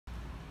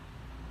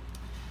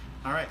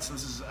All right, so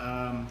this is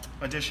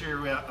a dish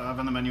here we have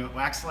on the menu at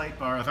Waxlight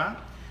Bar A Vin.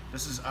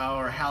 This is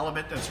our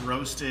halibut that's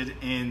roasted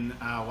in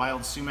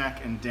wild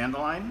sumac and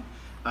dandelion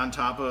on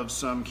top of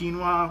some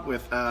quinoa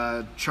with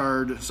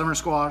charred summer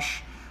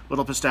squash,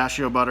 little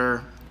pistachio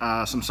butter,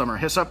 some summer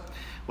hyssop.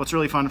 What's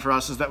really fun for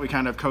us is that we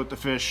kind of coat the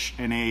fish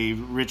in a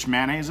rich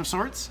mayonnaise of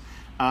sorts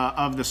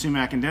of the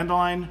sumac and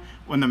dandelion.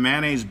 When the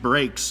mayonnaise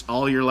breaks,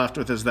 all you're left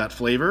with is that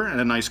flavor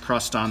and a nice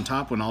crust on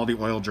top when all the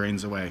oil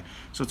drains away.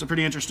 So it's a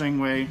pretty interesting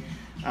way,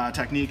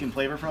 technique and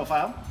flavor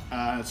profile.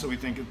 So we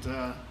think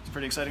it's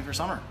pretty exciting for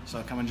summer.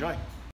 So come enjoy.